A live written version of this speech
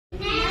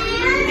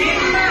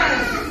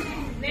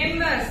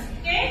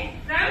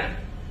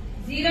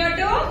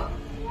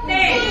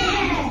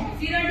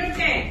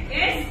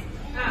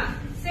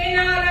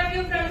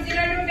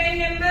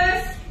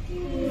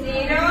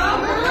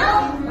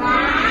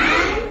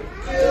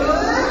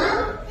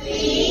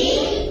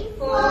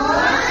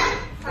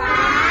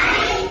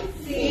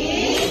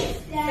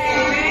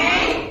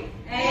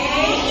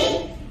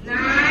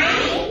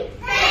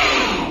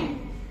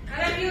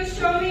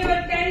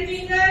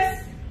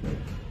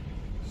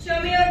Show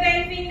me your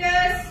 10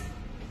 fingers.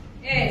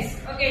 Yes.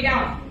 Okay,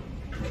 down.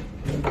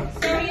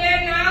 So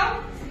here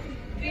now,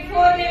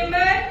 before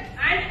number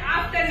and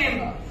after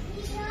number.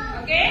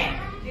 Okay?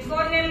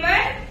 Before number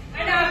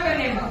and after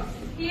number.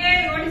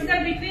 Here, what is the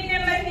between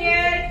number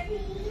here?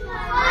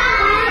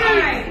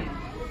 5.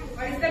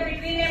 What is the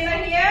between number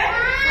here?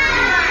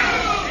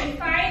 5. And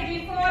 5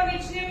 before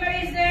which number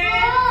is there?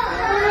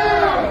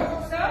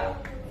 4. So,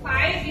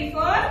 5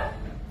 before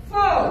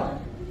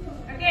 4.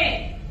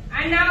 Okay.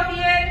 And now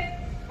here,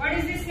 what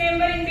is this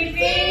number in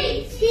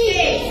between?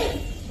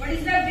 6. What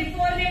is the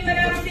before number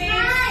of 6?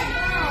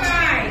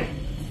 5.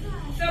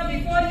 So,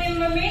 before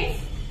number means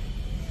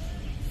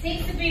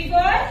 6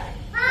 before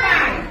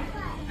 5.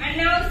 And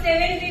now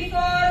 7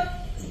 before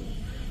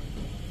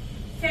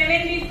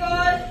 7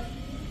 before,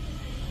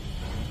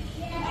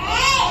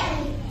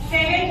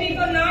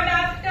 not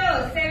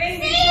after. 7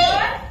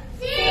 before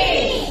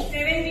 6.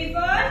 7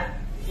 before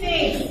 6.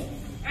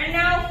 And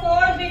now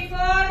 4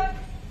 before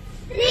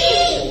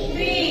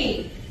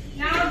 3.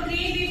 Now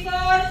 3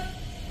 before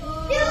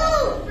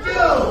 2.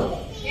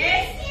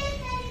 Yes?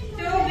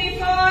 2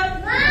 before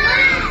 1.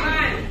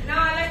 Now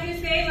all of you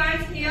say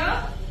once here.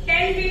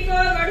 10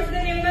 before, what is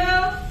the number?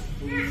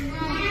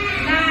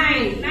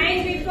 9.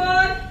 9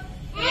 before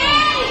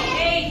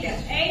 8.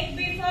 8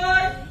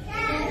 before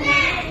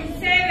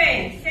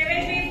 7.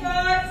 7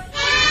 before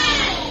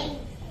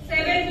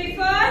 7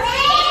 before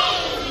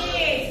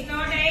 6.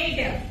 Not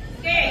 8.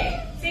 Okay.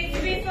 6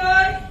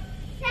 before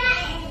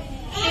 5.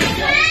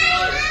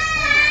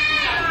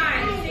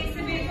 6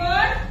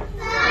 before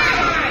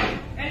 5.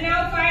 And now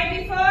 5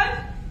 before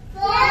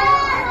 4.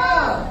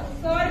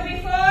 4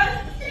 before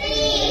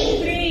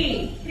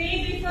 3.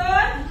 3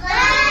 before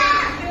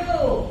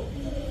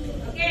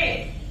 2. Okay.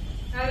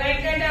 Now like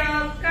that,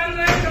 come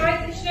on, Rohit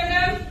Krishna,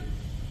 come.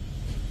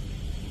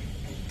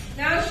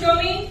 Now show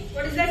me,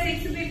 what is the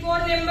 6 before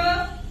number?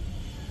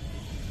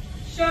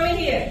 Show me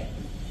here.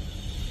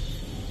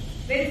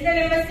 Where is the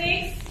number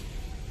 6?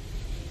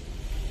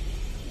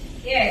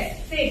 Yes,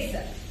 6.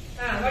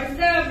 What is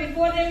the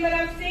before number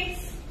of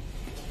 6?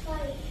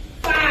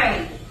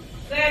 5.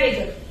 Very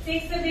good.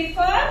 6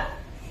 before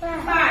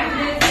 5.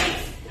 Then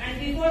 6. And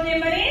before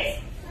number is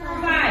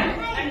 5.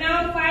 And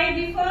now 5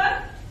 before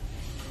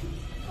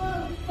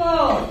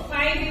 4.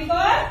 5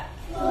 before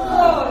 4.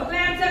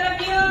 Claps all of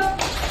you.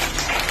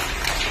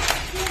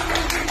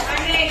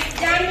 And next,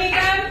 Janvi,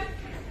 come.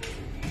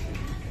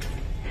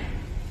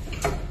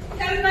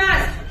 Come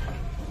fast.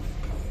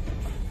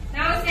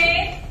 Now say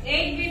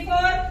 8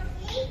 before.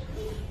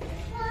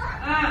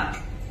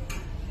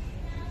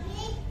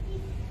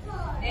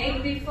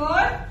 8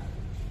 before.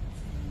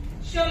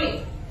 Show me.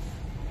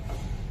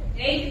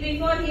 8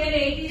 before here,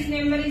 8 is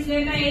number is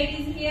there, 8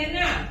 is here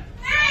now.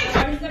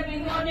 What is the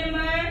before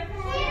number?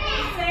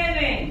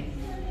 7.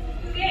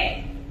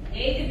 Okay.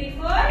 8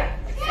 before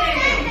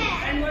 7.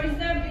 And what is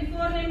the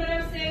before number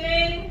of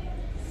 7?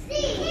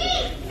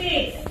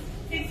 6.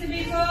 6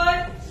 before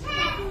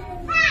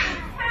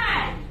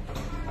 5.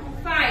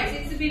 5.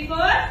 6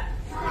 before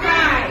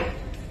 5.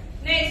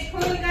 Next, who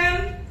will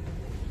come?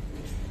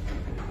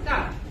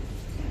 Come.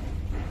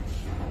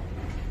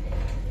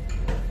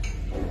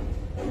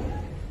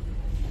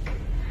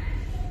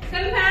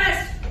 Come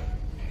fast.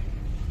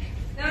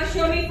 Now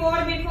show me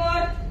 4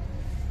 before.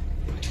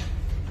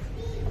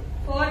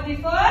 4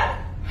 before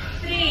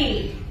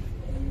 3.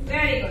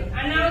 Very good.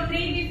 And now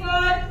 3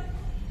 before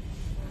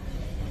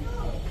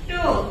 2.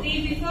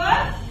 3 before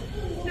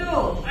 2.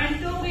 And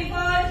 2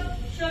 before.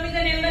 Show me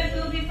the number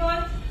 2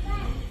 before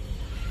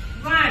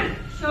 1.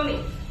 Show me.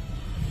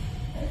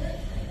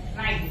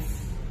 Like this.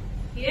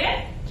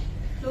 Here.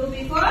 2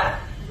 before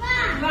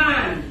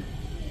 1.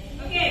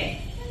 Okay.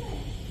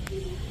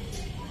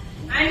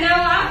 And now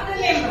after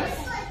numbers.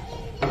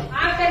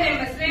 After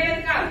numbers, where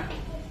will come?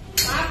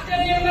 After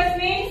numbers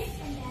means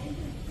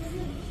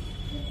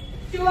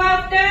 2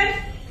 after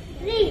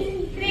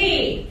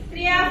 3.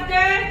 3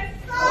 after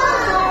 4.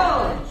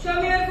 Show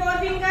me your 4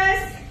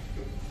 fingers.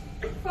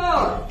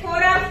 4.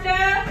 4 after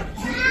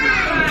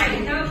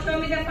 5. Now show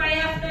me the 5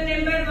 after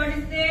number. What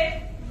is there?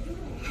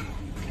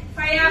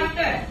 5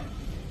 after.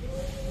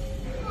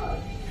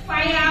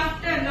 5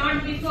 after,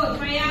 not before.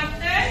 5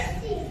 after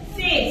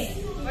 6.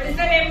 What is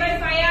the number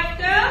 5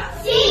 after?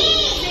 6.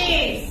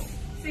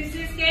 6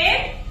 is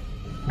came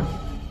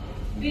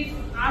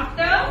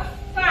after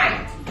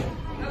 5.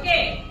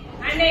 Okay.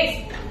 And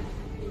next.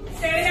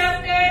 7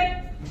 after?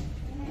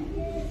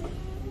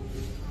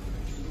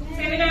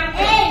 7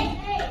 after?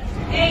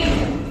 8.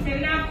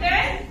 7 after?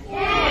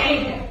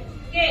 8.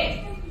 Okay.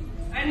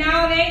 And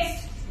now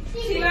next.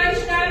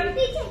 Shivansh, come.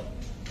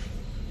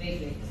 Wait.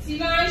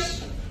 Shivansh.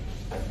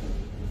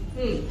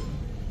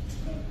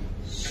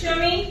 Show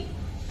me.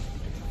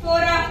 4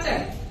 after.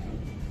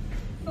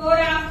 4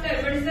 after.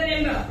 What is the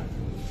number?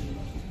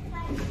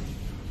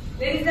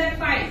 Where is that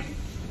 5?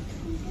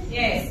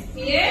 Yes.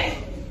 Here.